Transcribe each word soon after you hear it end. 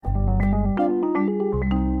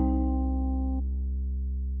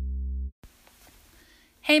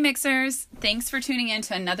Hey Mixers! Thanks for tuning in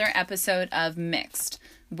to another episode of Mixed,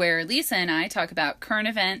 where Lisa and I talk about current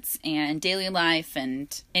events and daily life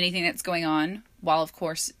and anything that's going on, while of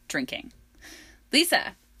course drinking.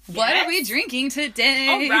 Lisa, what are we drinking today?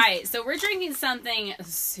 All right, so we're drinking something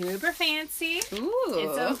super fancy. Ooh.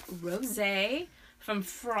 It's a rosé from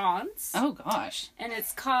France. Oh gosh. And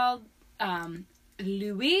it's called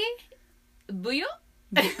Louis Bouillon.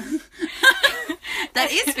 That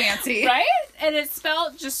is fancy. Right? And it's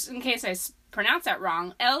spelled, just in case I pronounce that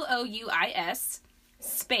wrong, Louis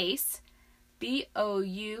space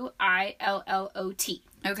Bouillot.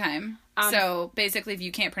 Okay. So basically, if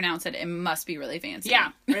you can't pronounce it, it must be really fancy.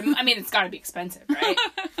 Yeah. I mean, it's got to be expensive, right?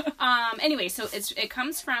 Anyway, so it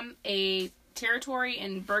comes from a territory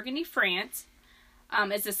in Burgundy, France.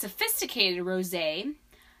 It's a sophisticated rosé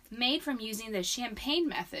made from using the champagne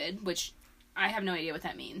method, which I have no idea what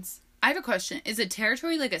that means. I have a question. Is a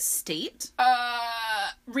territory like a state?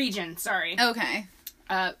 Region, sorry. Okay.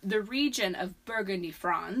 The region of Burgundy,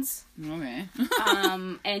 France. Okay.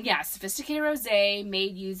 And yeah, sophisticated rosé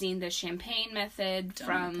made using the champagne method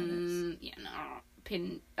from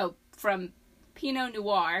Pinot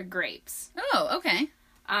Noir grapes. Oh, okay.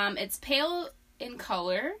 It's pale in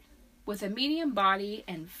color with a medium body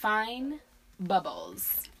and fine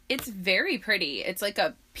bubbles. It's very pretty. It's like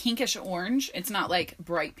a pinkish orange. It's not like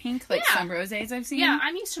bright pink like some rosés I've seen. Yeah,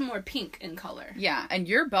 I'm used to more pink in color. Yeah, and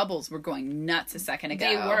your bubbles were going nuts a second ago.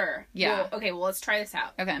 They were. Yeah. Well, let's try this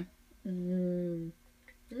out. Okay.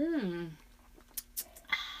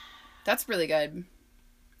 That's really good.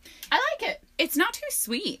 I like it. It's not too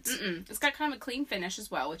sweet. It's got kind of a clean finish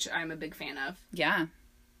as well, which I'm a big fan of. Yeah.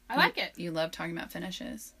 I like it. You love talking about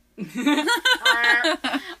finishes.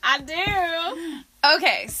 I do.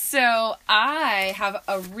 Okay, so I have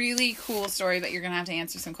a really cool story, but you're going to have to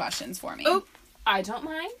answer some questions for me. Oh, I don't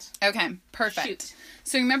mind. Okay, perfect. Shoot.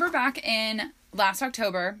 So remember back in last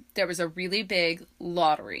October, there was a really big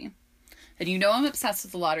lottery. And you know I'm obsessed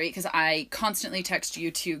with the lottery because I constantly text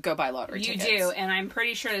you to go buy lottery tickets. You do, and I'm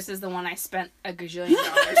pretty sure this is the one I spent a gajillion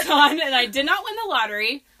dollars on, and I did not win the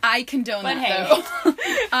lottery. I condone but that, though.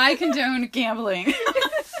 I condone gambling.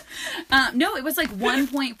 No, it was like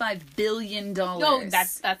 $1.5 billion. No,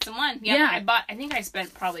 that's the one. Yep, Yeah. I think I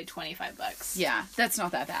spent probably $25. Yeah, that's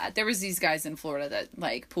not that bad. There was these guys in Florida that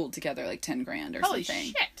like pulled together like 10 grand or Holy something.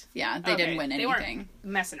 shit. Yeah, they didn't win anything. They weren't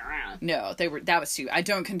messing around. No, that was too. I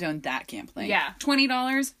don't condone that gambling. Yeah.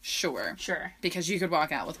 $20? Sure. Sure. Because you could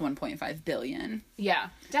walk out with $1.5 billion. Yeah,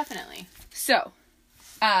 definitely. So,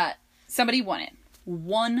 somebody won it.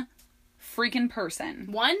 One freaking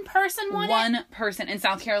person. One person won it? One person in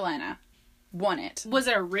South Carolina won it. Was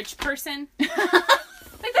it a rich person? Like,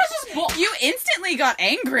 that's just bull. You instantly got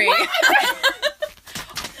angry.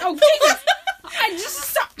 Oh, Jesus. I just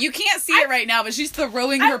stopped. You can't see it right now, but she's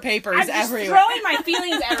throwing her papers I'm just everywhere. throwing my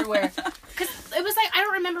feelings everywhere. Because it was like, I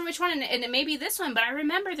don't remember which one, and it may be this one, but I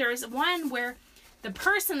remember there was one where the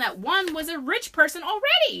person that won was a rich person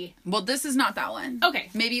already. Well, this is not that one. Okay.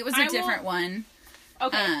 Maybe it was a different one.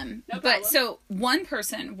 Okay. No but so one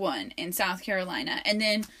person won in South Carolina, and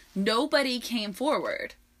then nobody came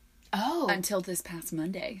forward. Oh. Until this past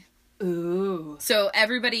Monday. Ooh. So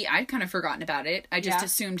everybody, I'd kind of forgotten about it. I just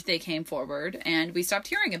assumed they came forward, and we stopped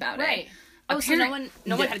hearing about it. Right. Oh, so no one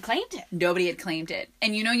had claimed it. Nobody had claimed it.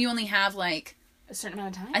 And you know you only have like a certain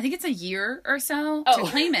amount of time? I think it's a year or so to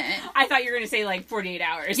claim it. I thought you were going to say like 48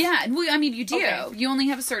 hours. Yeah, well, I mean, you do. Okay. You only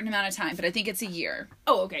have a certain amount of time, but I think it's a year.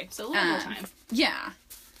 Oh, okay. So a little more time. Yeah.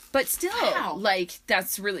 But still, like,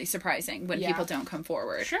 that's really surprising when people don't come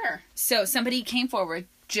forward. Sure. So somebody came forward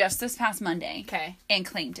just this past Monday. Okay. And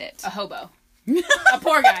claimed it. A hobo. A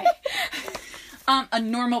poor guy. A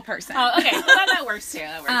normal person. Oh, okay. Well, that works too.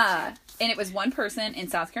 And it was one person in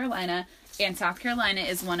South Carolina, and South Carolina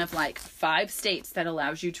is one of like 5 states that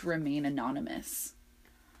allows you to remain anonymous.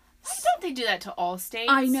 Why don't they do that to all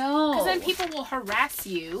states? I know. Because then people will harass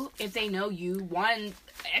you if they know you won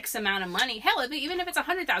X amount of money. Hell, even if it's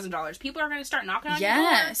 $100,000, people are going to start knocking on your door.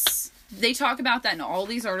 Yes. They talk about that in all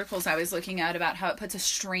these articles I was looking at about how it puts a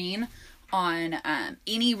strain on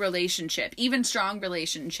any relationship, even strong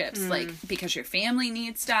relationships, like because your family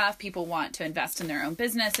needs stuff, people want to invest in their own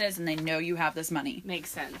businesses, and they know you have this money.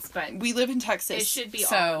 Makes sense, but we live in Texas. It should be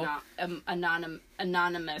all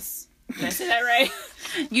anonymous. Is that right?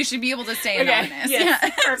 You should be able to stay anonymous. Yes. Yeah,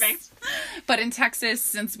 perfect. But in Texas,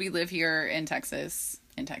 since we live here in Texas,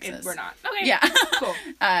 we're not. Okay. Yeah. Cool.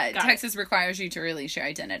 Texas requires you to release your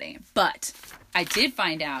identity. But I did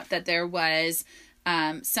find out that there was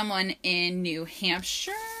someone in New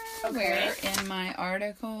Hampshire. Where in my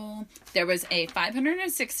article there was a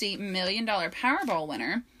 $560 million Powerball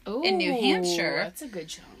winner in New Hampshire. That's a good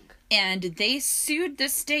chunk. And they sued the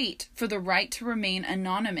state for the right to remain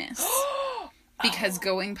anonymous because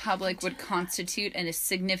going public would constitute a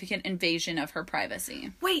significant invasion of her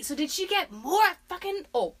privacy. Wait, so did she get more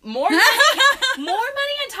more money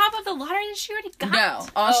on top of the lottery that she already got? No,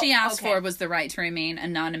 all she asked for was the right to remain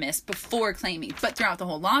anonymous before claiming. But throughout the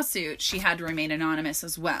whole lawsuit, she had to remain anonymous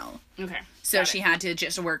as well. Okay. So she had to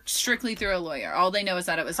just work strictly through a lawyer. All they know is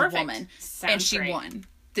that it was a woman. And she won.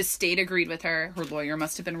 The state agreed with her. Her lawyer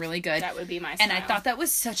must have been really good. That would be my style. And I thought that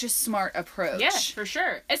was such a smart approach. Yeah, for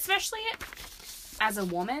sure. Especially as a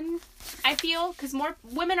woman, I feel. Because more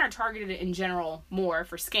women are targeted in general more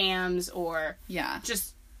for scams or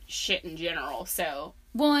just shit in general. So...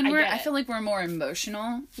 Well, and I feel like we're more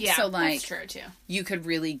emotional. Yeah, so, like, that's true, too. You could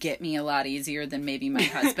really get me a lot easier than maybe my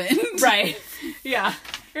husband. Right. Yeah.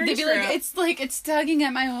 They'd be like, it's tugging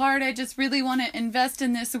at my heart. I just really want to invest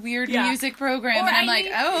in this weird music program. Or and I'm like,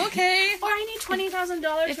 oh, okay. Or I need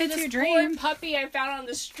 $20,000 for this poor puppy I found on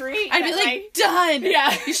the street. I'd be like, done.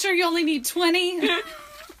 Yeah. You sure you only need 20?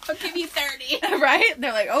 I'll give you 30. Right?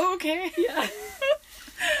 They're like, oh, okay. Yeah.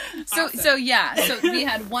 So we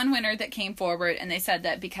had one winner that came forward, and they said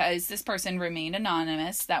that because this person remained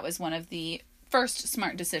anonymous, that was one of the first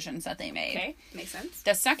smart decisions that they made. Okay, makes sense.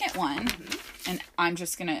 The second one, and I'm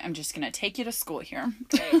just gonna take you to school here.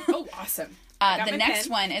 Okay. Oh, awesome. The next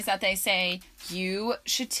one is that they say you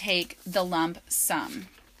should take the lump sum.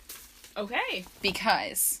 Okay.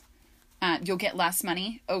 Because you'll get less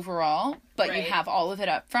money overall, but you have all of it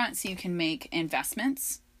up front, so you can make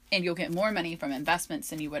investments. And you'll get more money from investments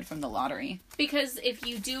than you would from the lottery. Because if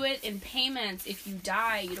you do it in payments, if you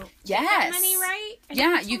die, you don't get that money,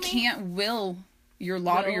 right? You can't will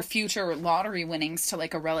your future lottery winnings to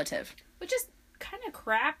like a relative. Which is kind of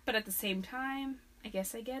crap, but at the same time, I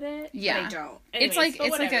guess I get it. Yeah, but I don't. Anyways,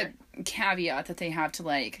 it's like a caveat that they have to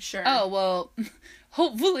like. Sure. Oh well,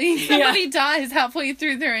 hopefully somebody dies halfway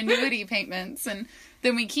through their annuity payments, and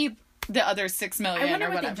then we keep the other $6 million I wonder or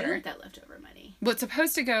what whatever. they do with that leftover money. Well, it's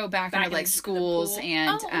supposed to go back into like schools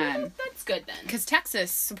and that's good then. Because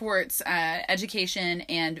Texas supports education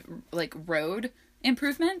and like road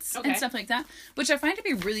improvements and stuff like that, which I find to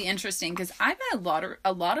be really interesting because I buy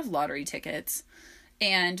a lot of lottery tickets,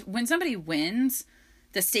 and when somebody wins,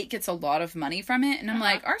 the state gets a lot of money from it, and I'm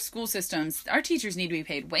like, our school systems, our teachers need to be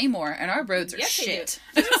paid way more, and our roads are shit.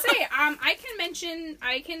 I was gonna say,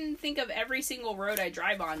 I can think of every single road I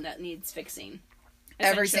drive on that needs fixing.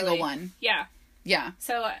 Every single one. Yeah. Yeah.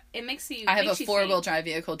 So it makes you. I have a 4-wheel drive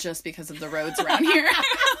vehicle just because of the roads around here.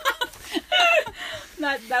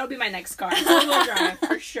 That'll be my next car. 4-wheel drive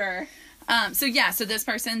for sure. So this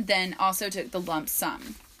person then also took the lump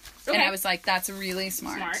sum. Okay. And I was like, that's really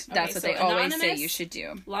smart. That's what they always say you should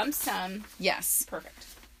do. Lump sum. Yes. Perfect.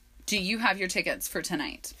 Do you have your tickets for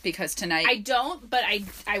tonight? Because tonight... I don't, but I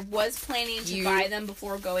was planning to buy them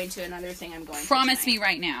before going to another thing I'm going to Promise me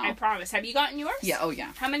right now. I promise. Have you gotten yours? Yeah, oh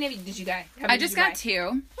yeah. How many did you buy? I just got 2.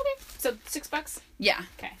 Okay. So $6? Yeah.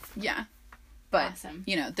 Okay. Yeah. But, awesome.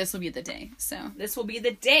 This will be the day, so... This will be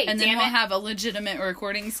the day, and then we'll have a legitimate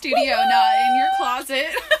recording studio, not in your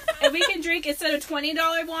closet. And we can drink, instead of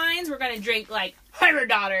 $20 wines, we're going to drink, like,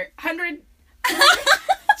 $100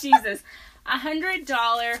 Jesus.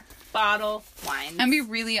 $100 bottle wine. I'm be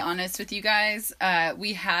really honest with you guys.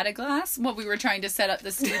 We had a glass while we were trying to set up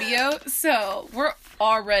the studio, so we're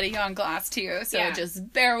already on glass 2, so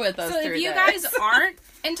just bear with us through this. So if you guys aren't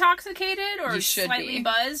intoxicated or slightly be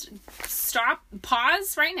buzzed,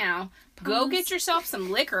 pause right now. Go get yourself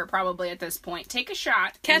some liquor probably at this point. Take a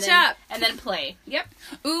shot. Catch up. And then play. Yep.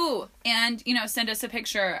 Ooh, and, send us a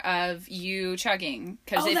picture of you chugging.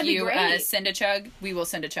 Because if you send a chug, we will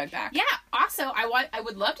send a chug back. Yeah. Also, I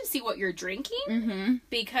would love to see what you're drinking. Mm-hmm.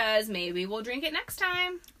 Because maybe we'll drink it next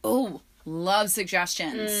time. Oh, love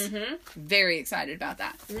suggestions. Mm-hmm. Very excited about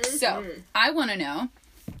that. Mm-hmm. So, I want to know.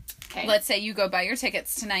 Okay. Let's say you go buy your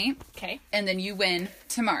tickets tonight. Okay. And then you win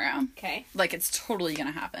tomorrow. Okay. Like, it's totally going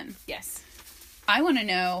to happen. Yes. I want to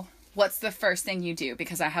know what's the first thing you do,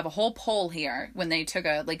 because I have a whole poll here when they took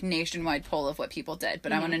a, nationwide poll of what people did,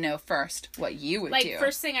 but I want to know first what you would do.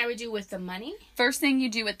 First thing I would do with the money? First thing you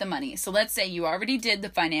do with the money. So let's say you already did the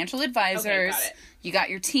financial advisors. Okay, got it. You got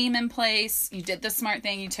your team in place. You did the smart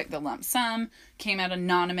thing. You took the lump sum. Came out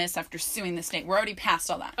anonymous after suing the state. We're already past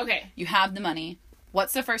all that. Okay. You have the money.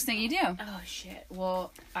 What's the first thing you do? Oh, shit.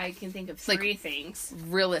 Well, I can think of 3 things.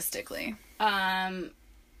 Realistically.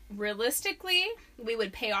 Realistically, we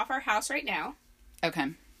would pay off our house right now.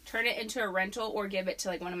 Okay. Turn it into a rental or give it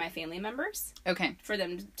to, one of my family members. Okay. For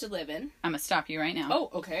them to live in. I'm going to stop you right now. Oh,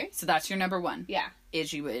 okay. So that's your number 1. Yeah.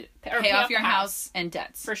 Is you would pay off your house and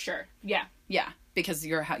debts. For sure. Yeah. Yeah. because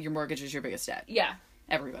your mortgage is your biggest debt. Yeah.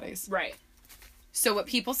 Everybody's. Right. So what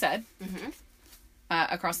people said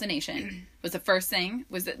across the nation was the first thing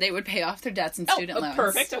was that they would pay off their debts and student loans.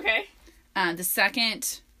 Perfect. Okay. The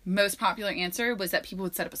second most popular answer was that people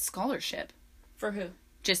would set up a scholarship. For who?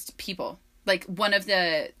 Just people. Like one of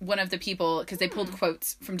the people, because they pulled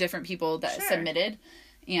quotes from different people that submitted,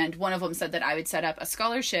 and one of them said that I would set up a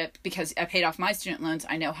scholarship because I paid off my student loans.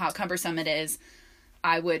 I know how cumbersome it is.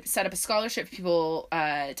 I would set up a scholarship for people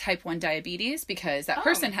type 1 diabetes, because that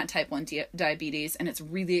person had type 1 diabetes, and it's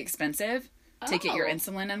really expensive to get your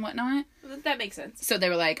insulin and whatnot. That makes sense. So they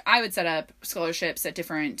were like, I would set up scholarships at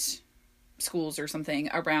different schools or something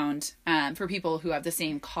around for people who have the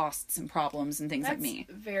same costs and problems and things like me.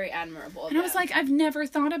 Very admirable. And I was like, I've never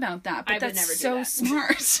thought about that, but that's so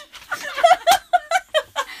smart.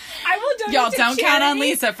 I will donate Y'all to don't charity. count on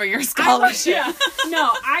Lisa for your scholarship. No,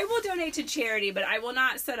 I will donate to charity, but I will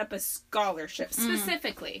not set up a scholarship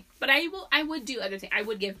specifically. But I would do other things. I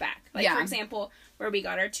would give back. Like, for example, where we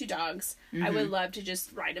got our 2 dogs, I would love to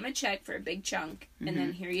just write them a check for a big chunk, and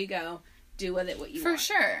then here you go. Do with it what you want. For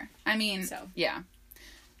sure. I mean, yeah.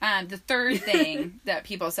 The third thing that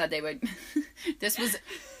people said they would...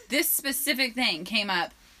 this specific thing came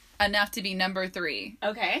up enough to be number 3.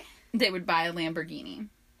 Okay. They would buy a Lamborghini.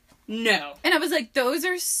 No. And I was like, those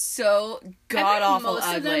are so god-awful ugly.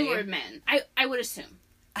 Most of them were men. I would assume.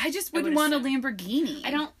 I just wouldn't want a Lamborghini. I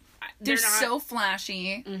don't... They're so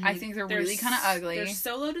flashy. I think they're really kind of ugly. They're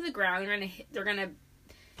so low to the ground. They're gonna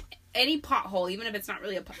any pothole, even if it's not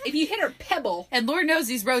really a if you hit a pebble, and Lord knows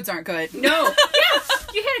these roads aren't good. No, yeah,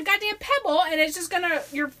 you hit a goddamn pebble, and it's just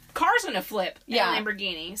your car's gonna flip. Yeah, in a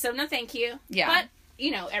Lamborghini. So no, thank you. Yeah,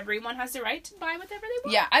 but everyone has the right to buy whatever they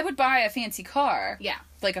want. Yeah, I would buy a fancy car. Yeah,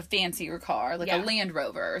 like a fancier car, like a Land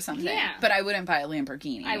Rover or something. Yeah, but I wouldn't buy a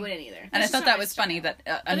Lamborghini. I wouldn't either. And I thought that was funny that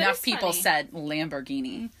enough people said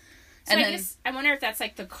Lamborghini. So and I wonder if that's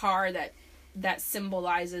like the car that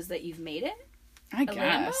symbolizes that you've made it. I guess.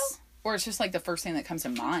 Lambo? Or it's just like the first thing that comes to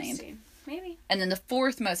mind. Maybe. And then the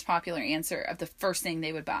fourth most popular answer of the first thing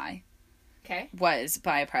they would buy was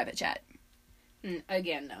buy a private jet.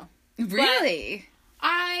 Again, no. Really? But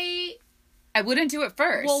I wouldn't do it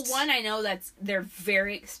first. Well, one, I know they're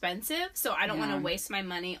very expensive, so I don't want to waste my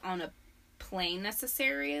money on a plane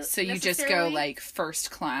necessarily. So you just go like first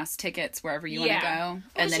class tickets wherever you want to go,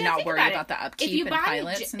 and then not worry about the upkeep and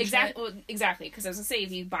pilots and exactly. Well, exactly, because I was gonna say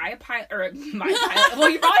if you buy a pilot well,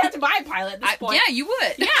 you probably have to buy a pilot at this point. Yeah, you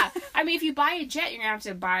would. Yeah, I mean, if you buy a jet, you're gonna have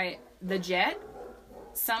to buy the jet,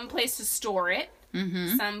 some place to store it,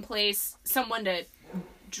 someone to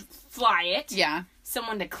fly it,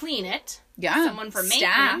 someone to clean it. Yeah. Someone for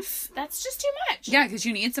maintenance. That's just too much. Yeah, because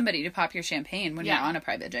you need somebody to pop your champagne when you're on a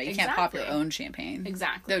private jet. You can't pop your own champagne.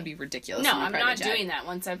 Exactly. That would be ridiculous. No, I'm not doing that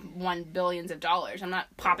once I've won billions of dollars. I'm not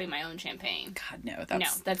popping my own champagne. God, no.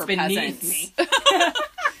 That's for beneath peasants. Me.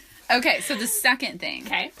 Okay, so the second thing.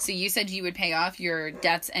 Okay. So you said you would pay off your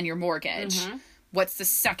debts and your mortgage. Mm-hmm. What's the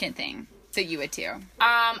second thing that you would do?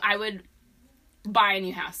 I would buy a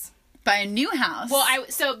new house. Buy a new house. Well,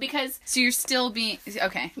 so you're still being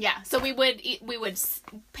okay. Yeah, so we would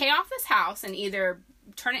pay off this house and either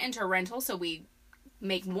turn it into a rental so we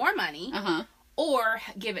make more money, or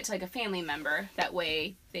give it to like a family member. That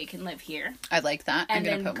way they can live here. I like that. And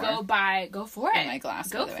I'm gonna then go for it. In my glass.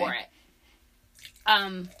 Go for it.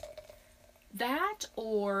 That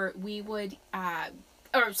or we would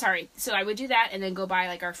so I would do that and then go buy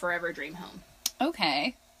like our forever dream home.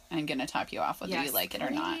 Okay. I'm gonna top you off whether you like it or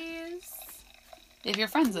not. If you're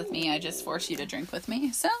friends with me, I just force you to drink with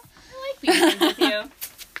me, so... I like being friends with you.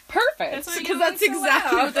 Perfect, because that's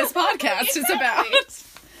exactly what this podcast is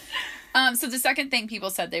about. So the second thing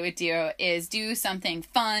people said they would do is do something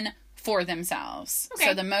fun for themselves. Okay.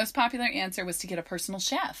 So the most popular answer was to get a personal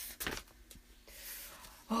chef.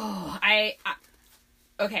 Oh, I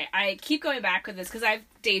keep going back with this because I've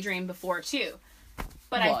daydreamed before, too.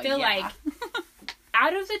 But I feel like...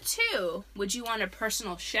 Out of the two, would you want a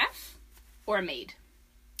personal chef or a maid?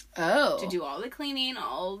 Oh. To do all the cleaning,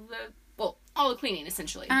 all the cleaning,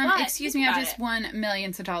 essentially. Excuse me, I've just won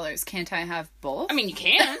millions of dollars. Can't I have both? I mean, you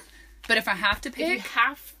can. But if I have to pick... If you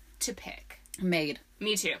have to pick. Maid.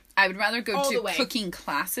 Me too. I would rather go to cooking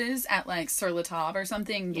classes at, like, Sur La Table or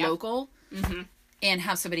something local and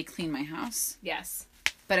have somebody clean my house. Yes.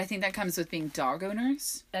 But I think that comes with being dog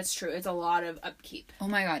owners. That's true. It's a lot of upkeep. Oh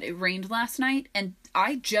my God. It rained last night and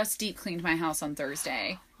I just deep cleaned my house on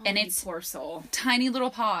Thursday. And it's poor soul. Tiny little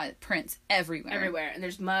paw prints everywhere. Everywhere. And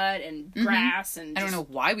there's mud and grass and I don't know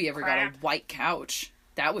why we ever got a white couch.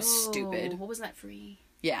 That was stupid. What was that free?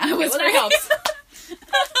 Yeah, it was free. That helps.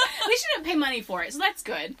 At least least you didn't pay money for it, so that's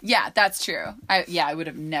good. Yeah, that's true. I would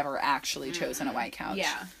have never actually chosen a white couch.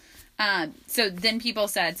 Yeah. So then people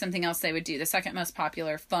said something else they would do. The second most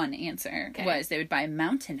popular fun answer was they would buy a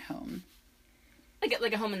mountain home.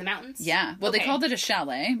 Like a home in the mountains? Yeah. Well, they called it a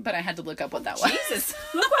chalet, but I had to look up what that was. Jesus.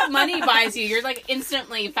 Look what money buys you. You're like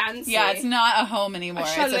instantly fancy. Yeah, it's not a home anymore.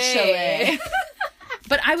 It's a chalet.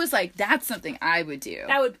 But I was like, that's something I would do.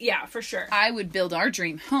 That would, yeah, for sure. I would build our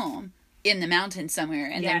dream home in the mountains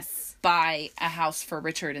somewhere and then buy a house for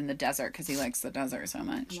Richard in the desert because he likes the desert so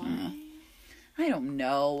much. I don't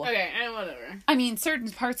know. Okay, whatever. I mean,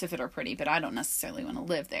 certain parts of it are pretty, but I don't necessarily want to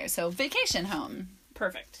live there. So, vacation home.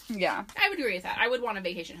 Perfect. Yeah. I would agree with that. I would want a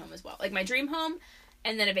vacation home as well. Like my dream home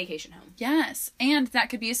and then a vacation home. Yes. And that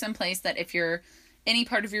could be some place that if any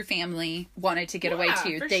part of your family wanted to get away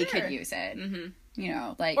to, they could use it. Mm-hmm. You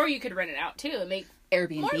know, like... Or you could rent it out too and make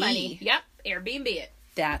Airbnb. More money. Yep. Airbnb it.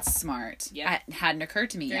 That's smart. Yeah. It hadn't occurred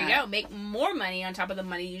to me yet. There you go. Make more money on top of the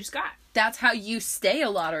money you just got. That's how you stay a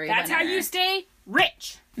lottery winner. That's how you stay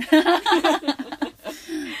rich.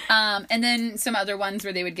 And then some other ones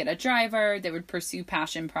where they would get a driver, they would pursue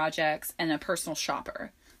passion projects, and a personal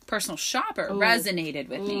shopper. Personal shopper resonated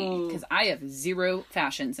with me because I have zero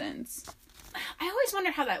fashion sense. I always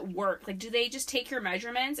wonder how that worked. Like, do they just take your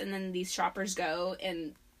measurements and then these shoppers go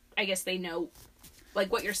and I guess they know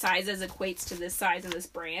like what your size is equates to this size and this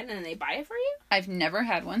brand and then they buy it for you? I've never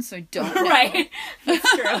had one, so I don't know. Right.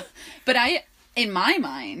 That's true. But in my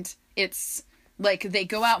mind, it's like they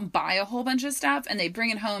go out and buy a whole bunch of stuff and they bring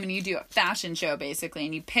it home and you do a fashion show basically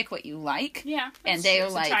and you pick what you like. Yeah. And they're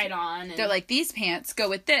like, try it on and... they're like, these pants go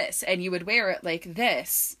with this and you would wear it like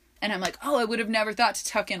this. And I'm like, oh, I would have never thought to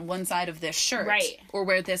tuck in one side of this shirt. Right. Or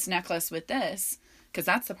wear this necklace with this. Because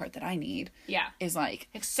that's the part that I need. Yeah. Is like,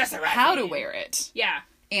 accessorizing. How to wear it. Yeah.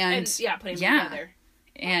 And putting them together.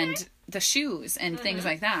 And the shoes and things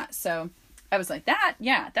like that. So I was like,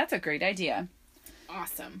 that's a great idea.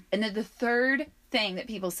 Awesome. And then the third thing that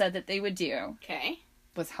people said that they would do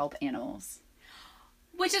was help animals.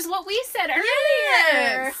 Which is what we said earlier.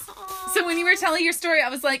 Yes. So when you were telling your story, I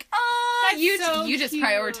was like, oh, you just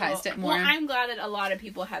prioritized it more. Well, I'm glad that a lot of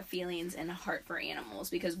people have feelings and a heart for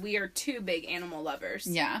animals because we are two big animal lovers.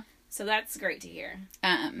 Yeah. So that's great to hear.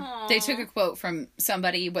 They took a quote from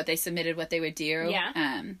somebody, what they submitted, what they would do. Yeah.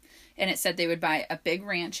 And it said they would buy a big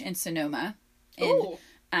ranch in Sonoma.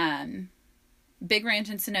 Big ranch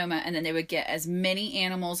in Sonoma, and then they would get as many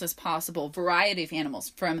animals as possible, variety of animals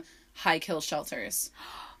from high kill shelters.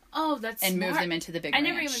 Oh, that's and smart. Move them into the big ranch. I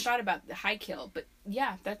never even thought about the high kill, but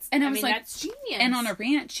yeah, that's. And that's genius. And on a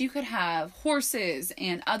ranch, you could have horses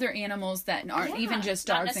and other animals that aren't even just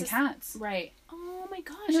dogs and cats. Right. Oh my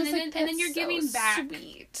gosh! And then you're giving back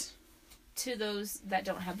sweet to those that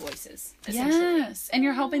don't have voices. Yes, and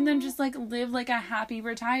you're helping them just like live like a happy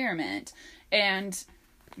retirement, and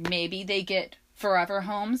maybe they get forever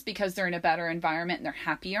homes because they're in a better environment and they're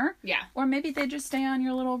happier. Yeah. Or maybe they just stay on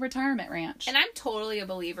your little retirement ranch. And I'm totally a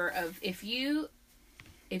believer of if you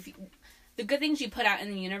the good things you put out in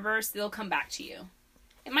the universe, they'll come back to you.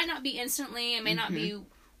 It might not be instantly, it may not be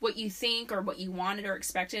what you think or what you wanted or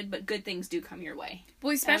expected, but good things do come your way.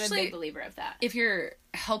 Well, especially I'm a big believer of that. If you're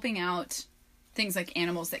helping out things like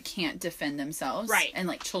animals that can't defend themselves. Right. And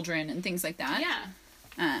like children and things like that. Yeah.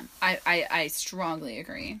 I strongly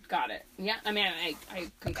agree. Got it. Yeah, I mean,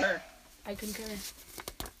 I concur. I concur. I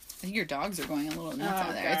think your dogs are going a little nuts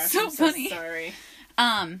out there. Gosh, it's so funny. Sorry.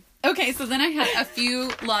 Okay, so then I had a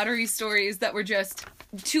few lottery stories that were just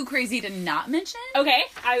too crazy to not mention. Okay,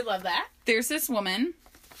 I love that. There's this woman.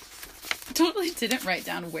 Totally didn't write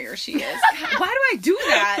down where she is. Why do I do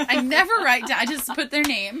that? I never write down. I just put their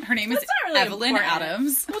name. Her name is really Evelyn important.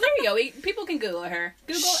 Adams. Well, there you go. People can Google her.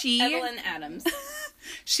 Google Evelyn Adams.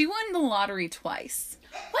 She won the lottery twice.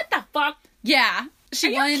 What the fuck? Yeah.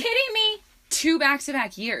 She won. Are you kidding me? 2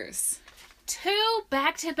 back-to-back years. 2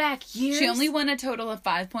 back-to-back years? She only won a total of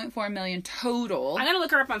 $5.4 million total. I'm going to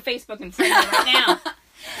look her up on Facebook and friend her right now.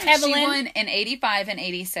 Evelyn. She won in 85 and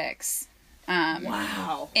 86.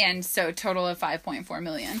 Wow. And so total of $5.4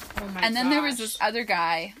 million. Oh my And then there was this other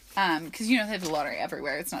guy, because they have the lottery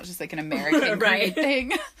everywhere. It's not just like an American right.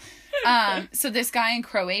 thing. So this guy in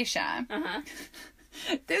Croatia,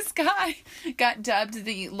 this guy got dubbed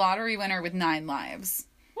the lottery winner with 9 lives.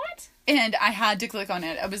 What? And I had to click on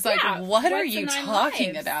it. I was like, what are you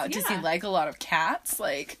talking about? Yeah. Does he like a lot of cats?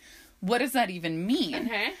 Like, what does that even mean?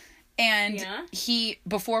 Okay. And he,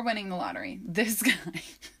 before winning the lottery, this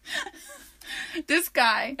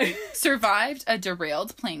guy survived a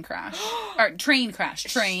derailed plane crash. Or train crash.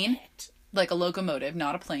 Train. Shit. Like a locomotive,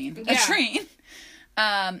 not a plane. Yeah. A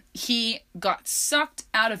train. He got sucked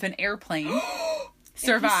out of an airplane.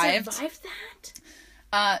 survived. He survived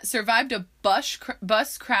that? Survived a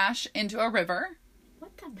bus crash into a river.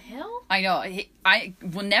 What the hell? I know. I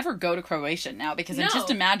will never go to Croatia now because I'm just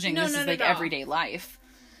imagining this is like everyday life.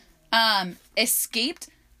 Escaped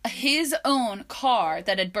his own car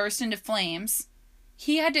that had burst into flames.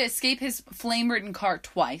 He had to escape his flame-ridden car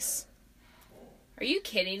twice. Are you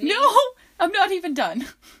kidding me? No, I'm not even done.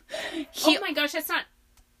 Oh my gosh, that's not...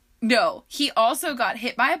 No, he also got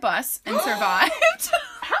hit by a bus and survived.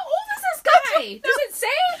 How old is this guy? Does it say?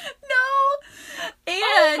 No. And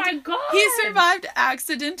oh my god. he survived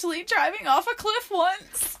accidentally driving off a cliff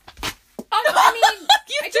once. I mean,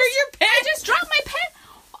 you threw your pen. I just dropped my pen.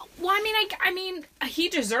 Well, I mean, he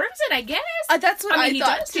deserves it, I guess. That's what I he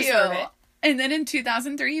thought does too. deserve it. And then in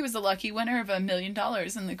 2003, he was a lucky winner of $1 million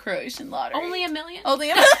in the Croatian lottery. Only $1 million? Only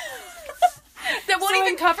 $1 million. That won't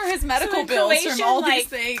even cover his medical bills Croatian, from all like,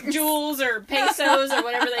 these things. Joules or pesos or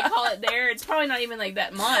whatever they call it there. It's probably not even like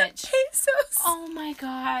that much. Pesos. Oh my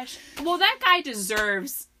gosh. Well, that guy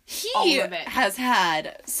deserves all of it. Has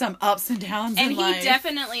had some ups and downs and in life. he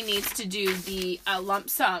definitely needs to do the lump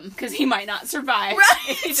sum because he might not survive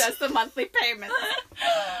if he does the monthly payments.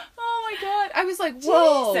 Oh my god. I was like,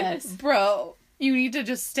 whoa, Jesus. bro. You need to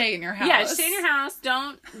just stay in your house. Yeah, stay in your house.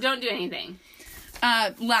 Don't do anything.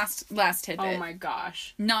 Last tidbit. Oh my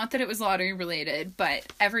gosh. Not that it was lottery related, but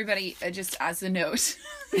everybody, just as a note,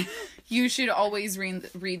 you should always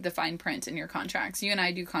read the fine print in your contracts. You and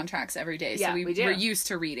I do contracts every day, so we do. we're used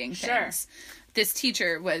to reading things. This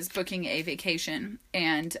teacher was booking a vacation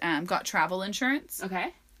and got travel insurance.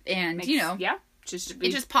 Okay. And, yeah, it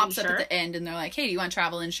just pops up at the end and they're like, hey, do you want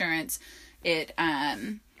travel insurance? It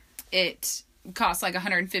costs like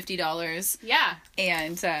 $150. Yeah.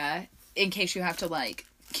 And, in case you have to like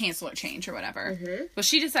cancel or change or whatever. Mm-hmm. Well,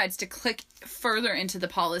 she decides to click further into the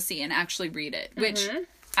policy and actually read it, which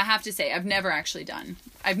I have to say I've never actually done.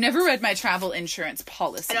 I've never read my travel insurance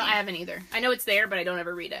policy. I haven't either. I know it's there, but I don't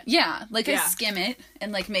ever read it. Yeah, like I skim it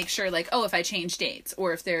and like make sure like, oh, if I change dates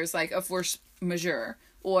or if there's like a force majeure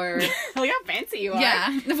or look how fancy you are.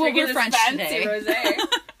 Yeah, well, we're French today.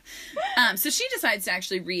 Rosé. So she decides to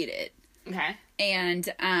actually read it. Okay.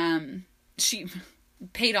 And she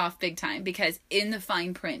paid off big time because in the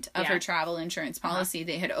fine print of her travel insurance policy,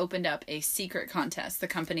 they had opened up a secret contest, the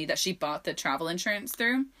company that she bought the travel insurance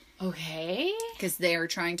through. Okay. Because they are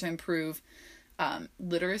trying to improve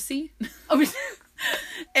literacy. Oh.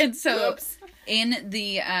 And so in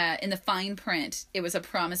the fine print, it was a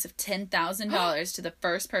promise of $10,000 to the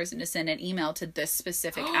first person to send an email to this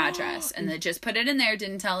specific address. And they just put it in there,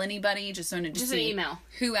 didn't tell anybody, just wanted to see an email.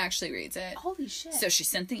 Who actually reads it. Holy shit. So she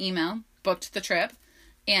sent the email, booked the trip,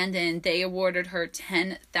 and then they awarded her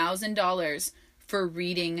 $10,000 for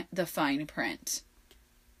reading the fine print.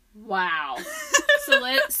 Wow.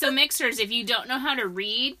 So mixers, if you don't know how to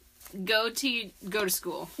read, go to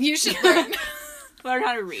school. You should learn. Learn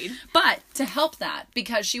how to read. But to help that,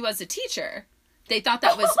 because she was a teacher, they thought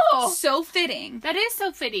that was so fitting. That is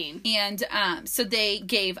so fitting. And so they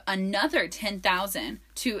gave another $10,000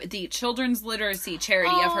 to the children's literacy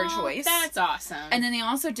charity of her choice. That's awesome. And then they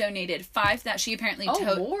also donated $5,000 that she apparently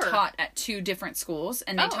taught at 2 different schools,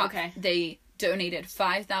 and they donated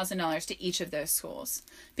 $5,000 to each of those schools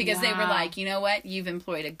because they were like, you know what, you've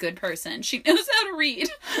employed a good person. She knows how to read.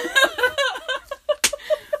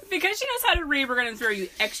 Because she knows how to read, we're going to throw you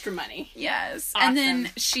extra money. Yes. Awesome. And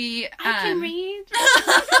then she... I can read.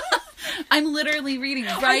 I'm literally reading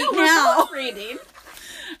right now. We're reading.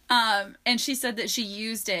 And she said that she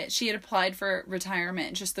used it. She had applied for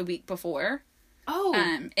retirement just the week before.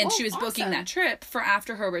 And she was booking that trip for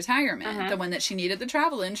after her retirement, the one that she needed the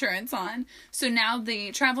travel insurance on. So now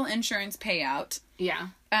the travel insurance payout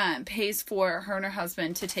pays for her and her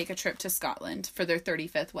husband to take a trip to Scotland for their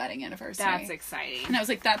 35th wedding anniversary. That's exciting. And I was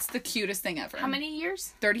like, that's the cutest thing ever. How many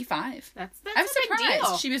years? 35. That's I was surprised. Big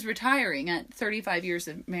deal. She was retiring at 35 years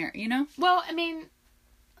of marriage, you know? Well, I mean,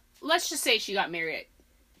 let's just say she got married at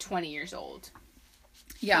 20 years old.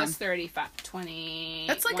 Yeah. Plus 35, 20.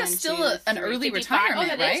 That's like still an early 55. retirement,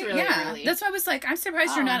 That right? is really early. That's why I was like, I'm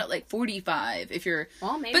surprised you're not at like 45 if you're...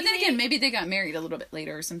 Well, maybe but then again, maybe they got married a little bit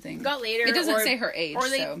later or something. Got later. It doesn't say her age, or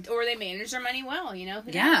they managed their money well, you know?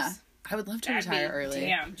 Who knows? I would love to retire early.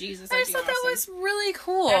 Damn, Jesus. I just thought that was really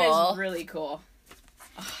cool. That is really cool.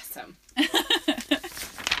 Awesome.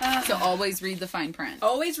 So always read the fine print.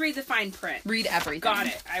 Always read the fine print. Read everything. Got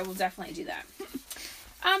it. I will definitely do that.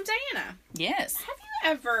 Diana. Yes. Have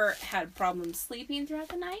you ever had problems sleeping throughout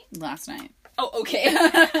the night? Last night. Oh, okay.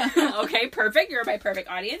 Okay, perfect. You're my perfect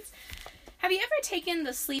audience. Have you ever taken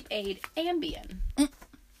the sleep aid Ambien?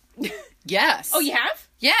 Yes. Oh, you have?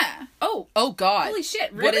 Yeah. Oh. Oh, God. Holy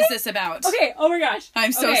shit, What really? is this about? Okay, oh my gosh.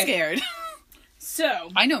 I'm so Okay. scared. So.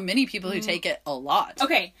 I know many people who take it a lot.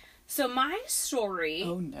 Okay, so my story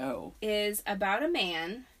Oh, no. is about a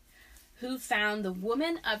man who found the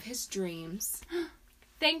woman of his dreams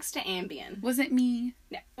thanks to Ambien. Was it me?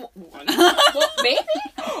 No, well, maybe?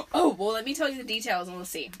 Oh, well, let me tell you the details and we'll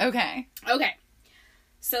see. Okay. Okay.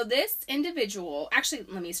 So this individual, actually,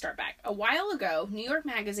 let me start back. A while ago, New York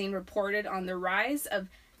Magazine reported on the rise of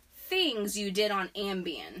things you did on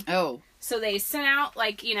Ambien. Oh. So they sent out,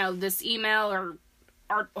 like, you know, this email or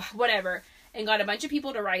whatever, and got a bunch of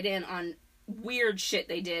people to write in on weird shit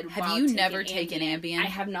they did. Have while you taking never taken Ambien? I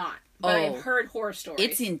have not, but Oh. I've heard horror stories.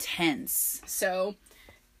 It's intense. So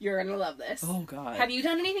you're gonna love this. Oh, God. Have you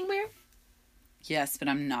done anything weird? Yes, but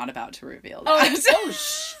I'm not about to reveal Oh, that. oh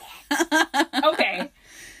shit. Okay.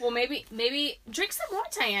 Well, maybe drink some more,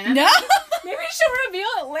 Tiana. No. Maybe she'll reveal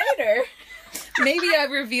it later. Maybe I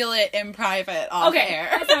reveal it in private off Okay, air.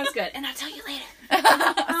 that sounds good, and I'll tell you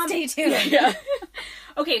later. Stay tuned. Yeah.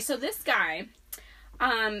 Okay, so this guy,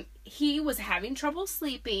 he was having trouble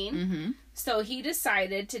sleeping, Mm-hmm. so he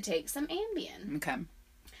decided to take some Ambien. Okay.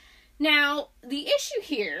 Now, the issue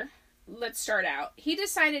here, let's start out. He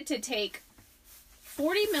decided to take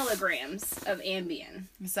 40 milligrams of Ambien.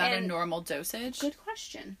 Is that a And- normal dosage? Good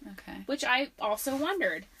question. Okay. Which I also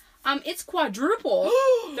wondered. It's quadruple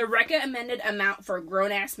the recommended amount for a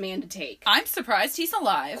grown-ass man to take. I'm surprised he's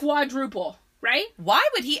alive. Quadruple, right? Why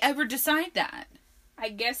would he ever decide that? I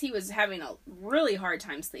guess he was having a really hard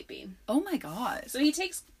time sleeping. Oh my God. So he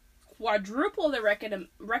takes quadruple the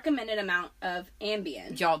recommended amount of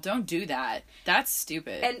Ambien. Y'all, don't do that. That's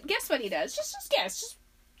stupid. And guess what he does? Just guess.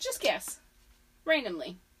 Just guess.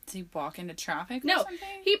 Randomly. Does he walk into traffic or No, something?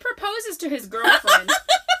 he proposes to his girlfriend.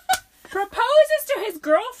 Proposes to his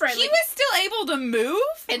girlfriend He like, was still able to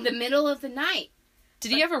move? in the middle of the night.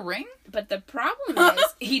 Did he have a ring? But the problem is,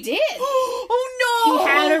 he did. Oh no! He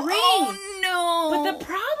had a ring. Oh no! But the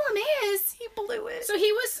problem is, he blew it. so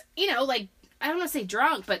he was, like, I don't want to say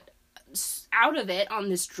drunk, but out of it on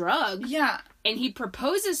this drug. Yeah. And he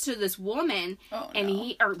proposes to this woman, Oh, and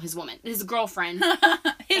no. his girlfriend.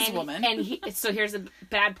 His and, woman. And so here's the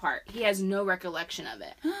bad part. He has no recollection of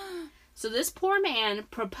it. So this poor man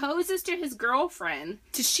proposes to his girlfriend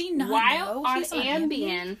Does she not while know on he's on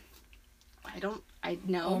Ambien. I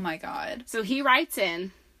know. Oh my God. So he writes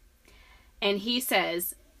in, and he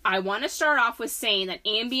says, I want to start off with saying that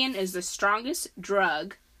Ambien is the strongest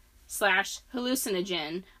drug /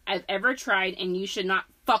 hallucinogen I've ever tried, and you should not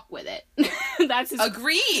fuck with it. That's his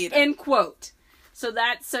Agreed. end quote. So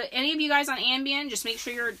any of you guys on Ambien, just make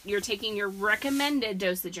sure you're taking your recommended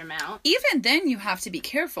dosage amount. Even then, you have to be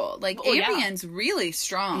careful. Like, Oh, yeah. Ambien's really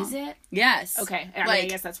strong. Is it? Yes. Okay. I Like, mean, I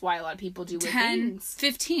guess that's why a lot of people do with 10, things.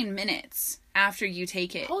 15 minutes after you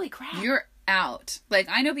take it. Holy crap. You're out. Like,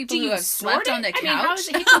 I know people Do who you have slept snort on the it? couch.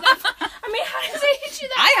 I mean, how does it hit you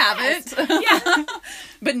that how does it hit you that fast? I haven't. Yeah.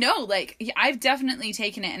 But no, like, I've definitely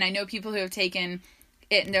taken it, and I know people who have taken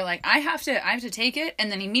it, and they're like, I have to take it,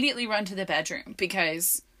 and then immediately run to the bedroom,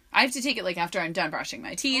 because I have to take it, like, after I'm done brushing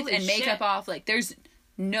my teeth Holy and makeup shit. off. Like, there's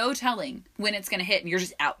no telling when it's gonna hit, and you're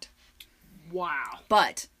just out. Wow.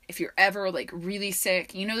 But if you're ever, like, really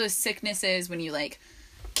sick, you know those sicknesses when you, like,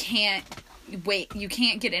 can't you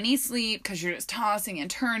can't get any sleep because you're just tossing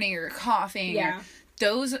and turning or coughing. Yeah.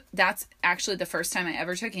 That's actually the first time I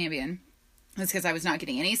ever took Ambien. It's because I was not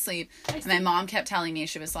getting any sleep. And my mom kept telling me,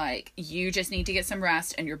 she was like, you just need to get some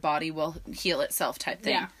rest and your body will heal itself type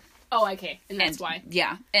thing. Yeah. Oh, okay. And that's why.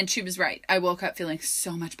 Yeah. And she was right. I woke up feeling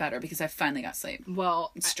so much better because I finally got sleep.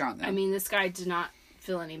 Well, It's strong, though. I mean, this guy did not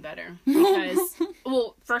feel any better because,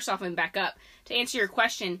 well, first off, and back up to answer your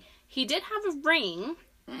question, he did have a ring,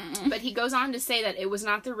 but he goes on to say that it was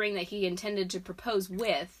not the ring that he intended to propose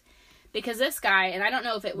with, because this guy, and I don't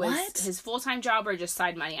know if it was What? his full-time job or just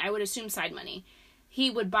side money. I would assume side money. He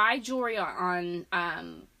would buy jewelry on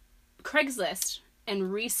Craigslist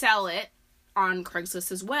and resell it on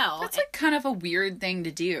Craigslist as well. That's like kind of a weird thing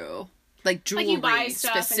to do. Like jewelry like you buy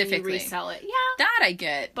stuff and specifically. you resell it. Yeah. That I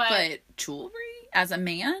get. But- But jewelry as a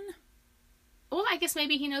man? Well, I guess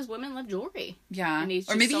maybe he knows women love jewelry. Yeah. And he's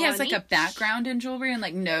Or just maybe so he has like a niche. background in jewelry and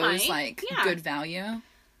like knows Might, like yeah. good value.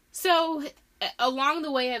 So, along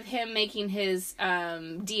the way of him making his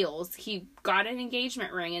deals, he got an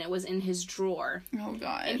engagement ring and it was in his drawer. Oh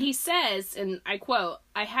God. And he says, and I quote,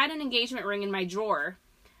 I had an engagement ring in my drawer.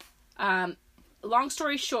 Long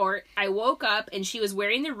story short, I woke up and she was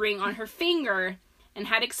wearing the ring on her finger and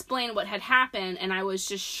had explained what had happened, and I was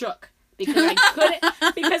just shook because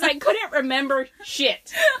I couldn't remember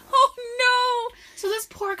shit. Oh no. So this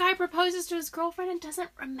poor guy proposes to his girlfriend and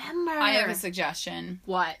doesn't remember. I have a suggestion.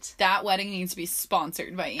 What? That wedding needs to be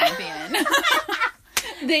sponsored by Ambien.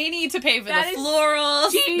 They need to pay for That the is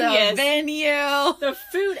florals, genius. the venue. The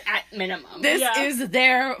food at minimum. This is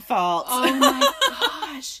their fault. Oh my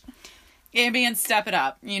gosh. Ambien, step it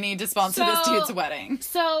up. You need to sponsor this dude's wedding.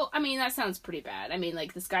 So, I mean, that sounds pretty bad. I mean,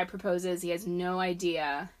 like, this guy proposes, he has no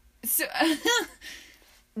idea. So,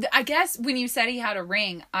 I guess when you said he had a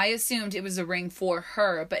ring, I assumed it was a ring for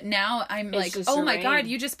her. But now I'm like, just oh a my ring. God,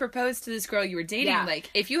 you just proposed to this girl you were dating. Yeah. Like,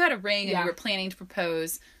 if you had a ring and Yeah. you were planning to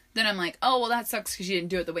propose, then I'm like, oh, well, that sucks because you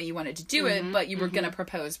didn't do it the way you wanted to do it, but you were going to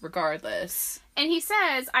propose regardless. And he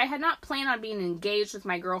says, I had not planned on being engaged with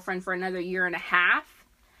my girlfriend for another year and a half,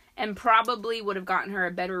 and probably would have gotten her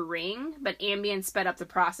a better ring, but Ambien sped up the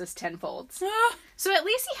process tenfold. So at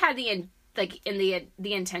least he had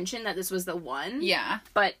the intention that this was the one. Yeah.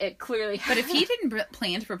 But it clearly... But if he didn't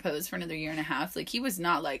plan to propose for another year and a half, like, he was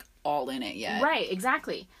not, like, all in it yet. Right,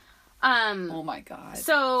 exactly. Oh my God.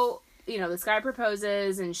 So, you know, this guy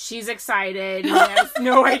proposes, and she's excited. He has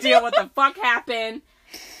no idea what the fuck happened.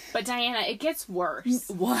 But Diana, it gets worse.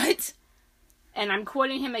 What? And I'm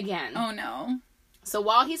quoting him again. Oh no. So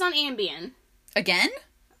while he's on Ambien... Again?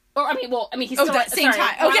 Or, he's still... that same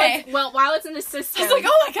time. Okay. While it's in the system... I was like,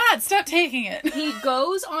 oh my God, stop taking it. He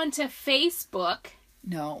goes onto Facebook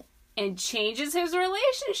No. and changes his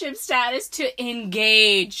relationship status to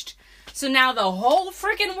engaged. So now the whole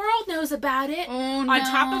freaking world knows about it. Oh, no. On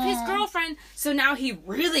top of his girlfriend. So now he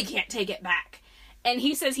really can't take it back. And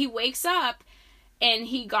he says he wakes up and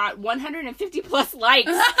he got 150 plus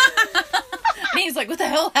likes. And he's like, what the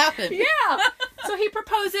hell happened? Yeah. So he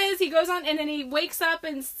proposes, he goes on, and then he wakes up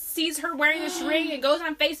and sees her wearing this ring and goes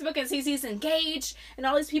on Facebook and sees he's engaged and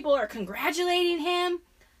all these people are congratulating him.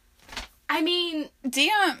 I mean...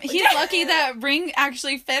 Damn, he's lucky that ring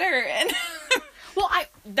actually fit her. And Well,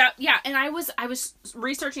 and I was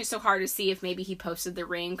researching so hard to see if maybe he posted the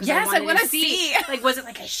ring. Yes, I wanted want to to see. Like, was it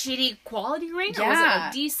like a shitty quality ring? Or was it a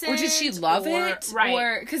decent? Or did she love it? Right.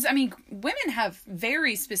 Or, because, I mean, women have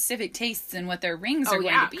very specific tastes in what their rings are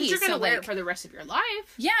going to be. Because you're going to wear like, it for the rest of your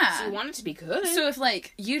life. Yeah. So you want it to be good. So if,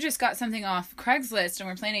 like, you just got something off Craigslist and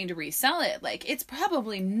we're planning to resell it, like, it's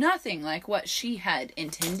probably nothing like what she had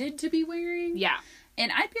intended to be wearing. Yeah. And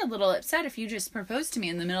I'd be a little upset if you just proposed to me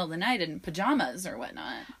in the middle of the night in pajamas or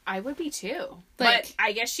whatnot. I would be too. Like- but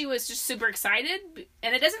I guess she was just super excited.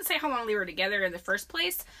 And it doesn't say how long they were together in the first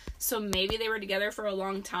place. So maybe they were together for a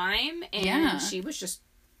long time. And she was just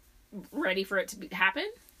ready for it to happen.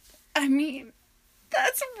 I mean,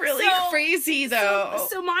 that's really So- crazy, though.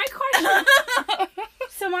 So my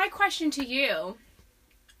question to you,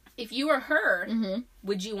 if you were her,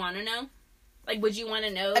 would you want to know? Like, would you want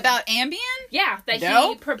to know About Ambien? Yeah, that No.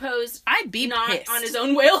 he proposed I'd be not pissed. on his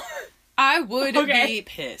own will. I would Okay. be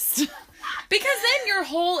pissed. Because then your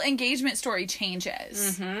whole engagement story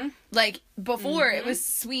changes. Mm-hmm. Like, before, it was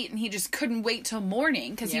sweet and he just couldn't wait till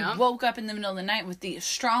morning because Yeah. he woke up in the middle of the night with the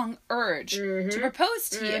strong urge to propose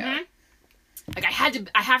to you. Like, I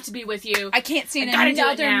have to be with you. I can't stand I gotta do it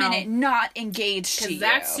another now. minute not engaged to you. Because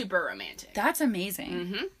that's super romantic. That's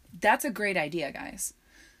amazing. That's a great idea, guys.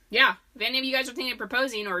 Yeah. If any of you guys are thinking of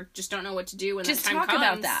proposing or just don't know what to do when Just that time talk comes.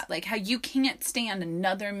 about that. Like, how you can't stand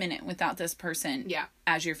another minute without this person Yeah.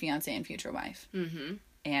 as your fiance and future wife. Mm-hmm.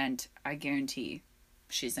 And I guarantee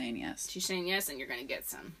she's saying yes. She's saying yes, and you're going to get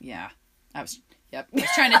some. Yeah. I was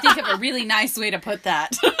trying to think of a really nice way to put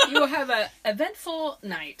that. You will have a eventful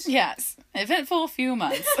night. Yes. Eventful few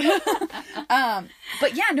months.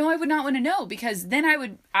 But yeah, no, I would not want to know because then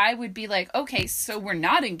I would be like, okay, so we're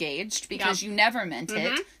not engaged because you never meant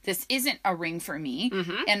it. This isn't a ring for me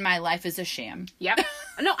and my life is a sham. Yep.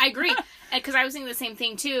 No, I agree. Because I was thinking the same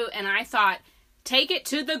thing too, and I thought, take it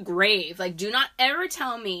to the grave. Like, do not ever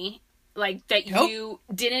tell me, like, that you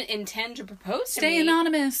didn't intend to propose to me. Stay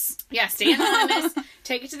anonymous. Yeah, stay anonymous.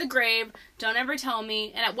 Take it to the grave. Don't ever tell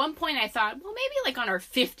me. And at one point I thought, well, maybe like on our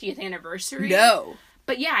 50th anniversary. No.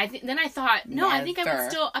 But yeah, then I thought, no, I think it would Never.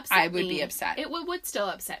 still upset me. I would be upset. It would still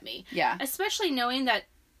upset me. Yeah. Especially knowing that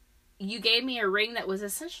you gave me a ring that was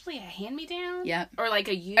essentially a hand-me-down. Yep. Or like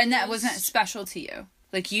a used... And that wasn't special to you.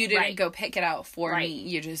 Like, you didn't Right. go pick it out for Right. me.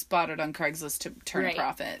 You just bought it on Craigslist to turn Right. a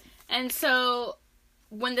profit. And so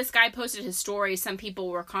when this guy posted his story, some people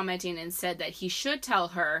were commenting and said that he should tell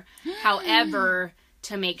her. However,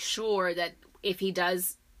 to make sure that if he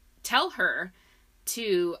does tell her,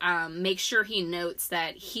 to make sure he notes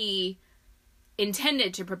that he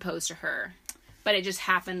intended to propose to her, but it just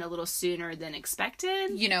happened a little sooner than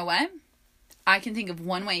expected. You know what? I can think of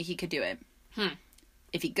one way he could do it.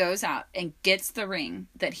 If he goes out and gets the ring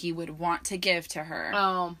that he would want to give to her,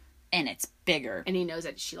 Oh, and it's bigger. And he knows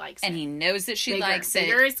that she likes it. And he knows that she likes it.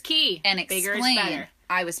 Bigger is key. And bigger explain, is better.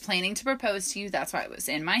 I was planning to propose to you. That's why it was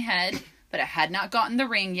in my head. But I had not gotten the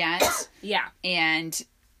ring yet. Yeah. And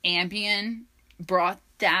Ambien brought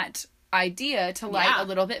that idea to light a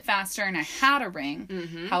little bit faster, and I had a ring.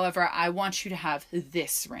 Mm-hmm. However, I want you to have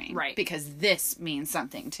this ring. Right. Because this means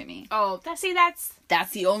something to me. Oh, that's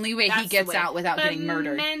the only way he gets out without getting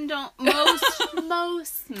murdered. Men don't,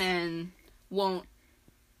 most men won't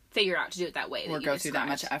figure out to do it that way. Or go through that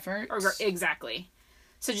much effort. Exactly.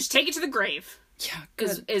 So just take it to the grave. Yeah.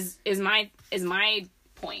 Is my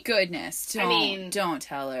point. Goodness. Don't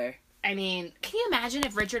tell her. I mean, can you imagine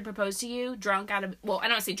if Richard proposed to you drunk out of, well, I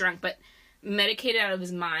don't want to say drunk, but medicated out of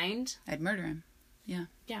his mind? I'd murder him. Yeah.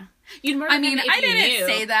 Yeah. You'd murder him if you knew. I didn't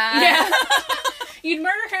say that. Yeah. You'd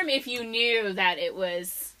murder him if you knew that it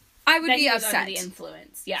was... I would be upset. Under the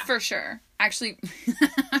influence. Yeah. For sure. Actually...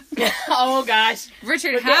 Oh, gosh.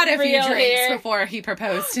 Richard had a few drinks before he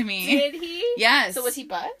proposed to me. Did he? Yes. So was he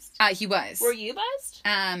buzzed? He was. Were you buzzed?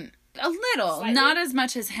 A little, slightly. Not as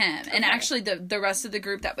much as him. Okay. And actually the rest of the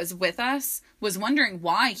group that was with us was wondering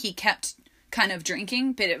why he kept kind of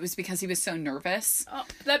drinking, but it was because he was so nervous. Oh,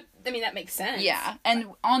 that makes sense. Yeah. And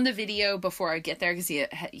on the video before I get there, because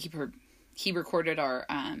he recorded our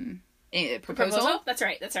proposal. That's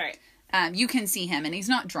right. You can see him, and he's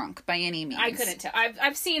not drunk by any means. I couldn't tell.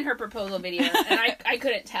 I've seen her proposal video, and I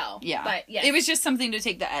couldn't tell. Yeah, but yes. It was just something to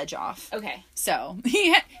take the edge off. Okay. So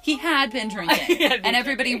he had been drinking, and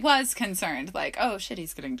everybody was concerned, like, oh shit,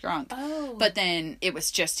 he's getting drunk. Oh. But then he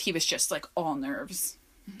was just like all nerves.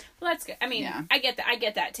 Well, that's good. I mean, yeah. I get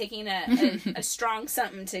that. Taking a strong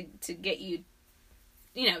something to get you,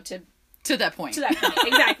 to that point.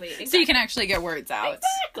 Exactly. So you can actually get words out.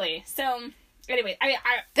 Exactly. So. Anyway,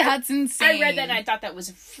 that's insane. I read that and I thought that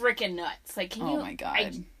was freaking nuts. Like, oh my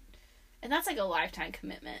god! And that's like a lifetime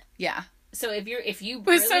commitment. Yeah. So if you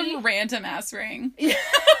with some random ass ring,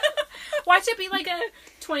 watch it be like a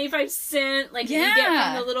 25-cent, like you get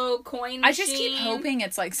from the little coin machine. I just keep hoping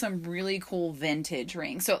it's like some really cool vintage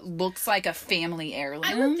ring, so it looks like a family heirloom.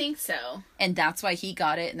 I would think so. And that's why he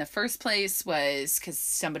got it in the first place, was because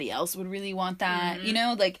somebody else would really want that.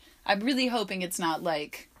 Mm-hmm. Like I'm really hoping it's not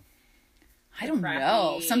like. I don't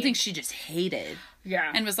know. Something she just hated.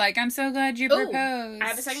 Yeah. And was like, I'm so glad you proposed. I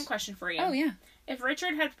have a second question for you. Oh, yeah. If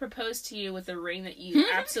Richard had proposed to you with a ring that you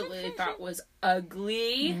absolutely thought was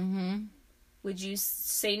ugly, would you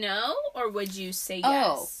say no or would you say yes?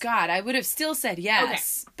 Oh, God. I would have still said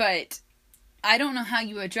yes. Okay. But I don't know how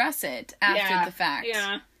you address it after the fact.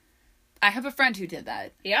 Yeah. I have a friend who did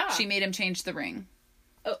that. Yeah. She made him change the ring.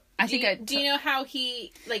 Oh, do you know how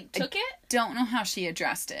he took it? Don't know how she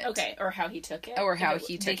addressed it. Okay, or how he took it. Or how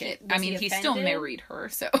he took it. I mean, he still married her,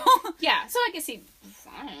 so. Yeah, so I guess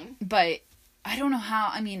fine. But I don't know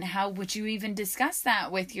how would you even discuss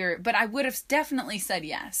that with but I would have definitely said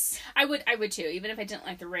yes. I would too, even if I didn't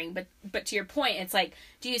like the ring. But to your point, it's like,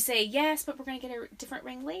 do you say yes, but we're going to get a different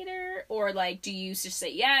ring later? Or like, do you just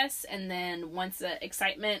say yes, and then once the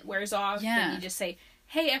excitement wears off, then you just say,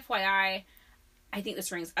 hey, FYI, I think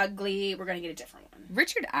this ring's ugly. We're going to get a different one.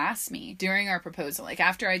 Richard asked me during our proposal, like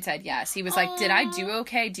after I'd said yes, he was like, did I do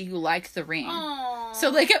okay? Do you like the ring? Aww. So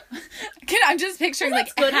like, I'm just picturing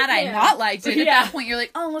like, had I not liked it, at that point you're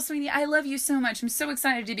like, oh, well, sweetie, I love you so much. I'm so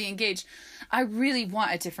excited to be engaged. I really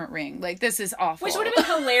want a different ring. Like, this is awful. Which would have been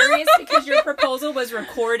hilarious because your proposal was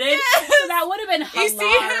recorded. Yes. So that would have been hilarious. You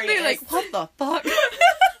see him, they're like, what the fuck?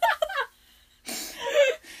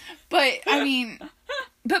 But, I mean...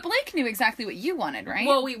 But Blake knew exactly what you wanted, right?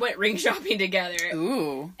 Well, we went ring shopping together.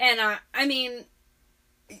 Ooh. And, I mean,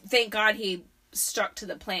 thank God he stuck to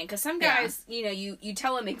the plan. Because some guys, you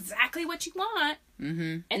tell them exactly what you want.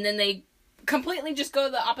 Mm-hmm. And then they completely just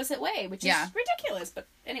go the opposite way, which is ridiculous. But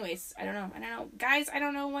anyways, I don't know. Guys, I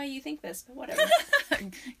don't know why you think this, but whatever.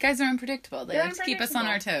 Guys are unpredictable. They like to keep us on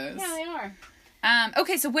our toes. Yeah, they are.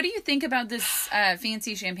 Okay, so what do you think about this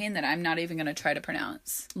fancy champagne that I'm not even going to try to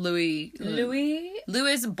pronounce? Louis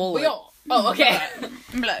Bullet. Oh, okay.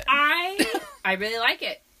 Bullet. I really like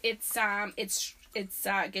it. It's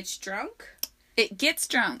gets drunk. It gets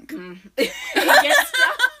drunk. It gets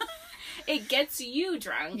drunk. It gets you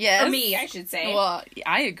drunk. Yes. Or me, I should say. Well,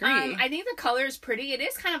 I agree. I think the color is pretty. It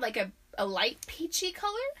is kind of like a light peachy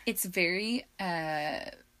color. It's very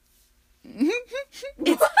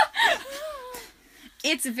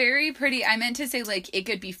It's very pretty. I meant to say, like, it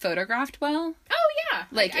could be photographed well. Oh, yeah.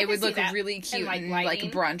 Like, it would look really cute in, like,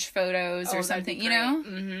 brunch photos or something,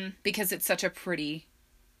 Mm-hmm. Because it's such a pretty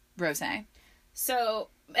rosé. So,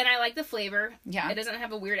 and I like the flavor. Yeah. It doesn't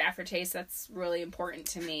have a weird aftertaste. That's really important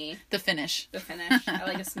to me. The finish. I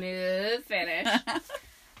like a smooth finish.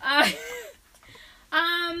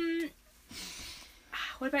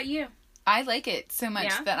 What about you? I like it so much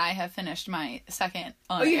Yeah? that I have finished my second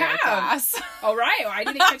on you air have? class. All right. Well, I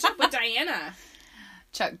need to catch up with Diana.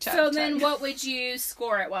 Chug, chug, So chug. then what would you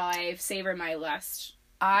score it while I savor my last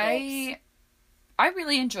I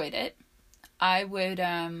really enjoyed it. I would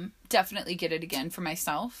definitely get it again for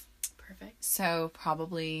myself. Perfect. So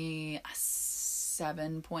probably a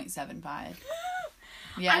 7.75.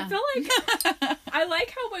 Yeah. I feel like I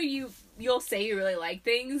like how when you'll say you really like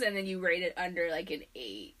things and then you rate it under like an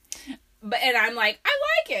 8. And I'm like, I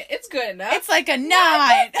like it. It's good enough. It's like a 9.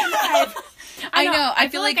 I know. I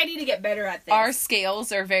feel like I need to get better at this. our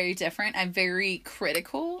scales are very different. I'm very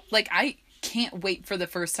critical. Like, I can't wait for the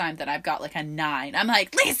first time that I've got like a 9. I'm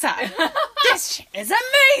like, Lisa, this shit is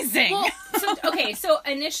amazing. Well, so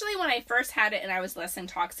initially when I first had it and I was less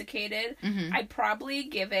intoxicated, Mhm. I'd probably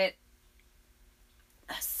give it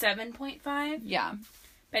a 7.5. Yeah.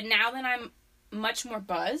 But now that I'm much more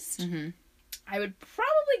buzzed, hmm I would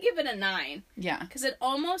probably give it a 9. Yeah. Because it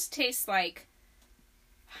almost tastes like...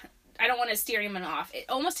 I don't want to steer anyone off. It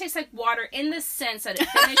almost tastes like water in the sense that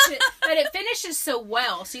it finishes so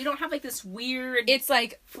well. So you don't have like this weird It's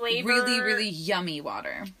like flavor. really, really yummy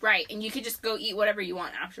water. Right. And you could just go eat whatever you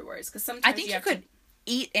want afterwards. Because sometimes I think you have could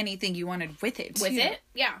eat anything you wanted with it. with too. it.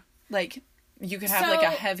 Yeah. Like, you could have like a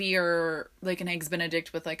heavier, like an Eggs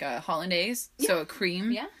Benedict with like a hollandaise. So a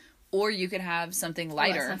cream. Yeah. Or you could have something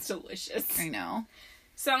lighter. Oh, that sounds delicious. I know.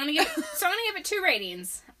 So I'm gonna give it 2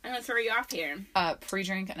 ratings. I'm gonna throw you off here.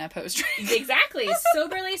 Pre-drink and a post-drink. Exactly.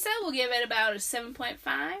 Sober Lisa will give it about a 7.5.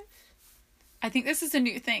 I think this is a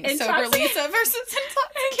new thing. Sober Intoxicated. Lisa versus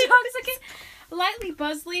intoxicated. Intoxicated. Lightly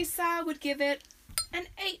buzzed Lisa would give it an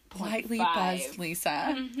 8.5. Lightly buzzed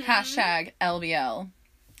Lisa. Mhm. Hashtag LBL.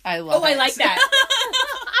 I love it. Oh, I like that.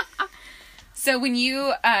 So when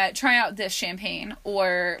you try out this champagne,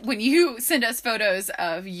 or when you send us photos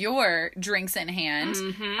of your drinks in hand,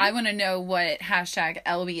 I want to know what hashtag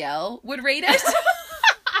LBL would rate it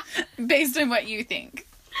based on what you think.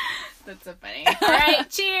 That's so funny. All right,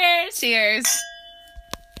 cheers. Cheers.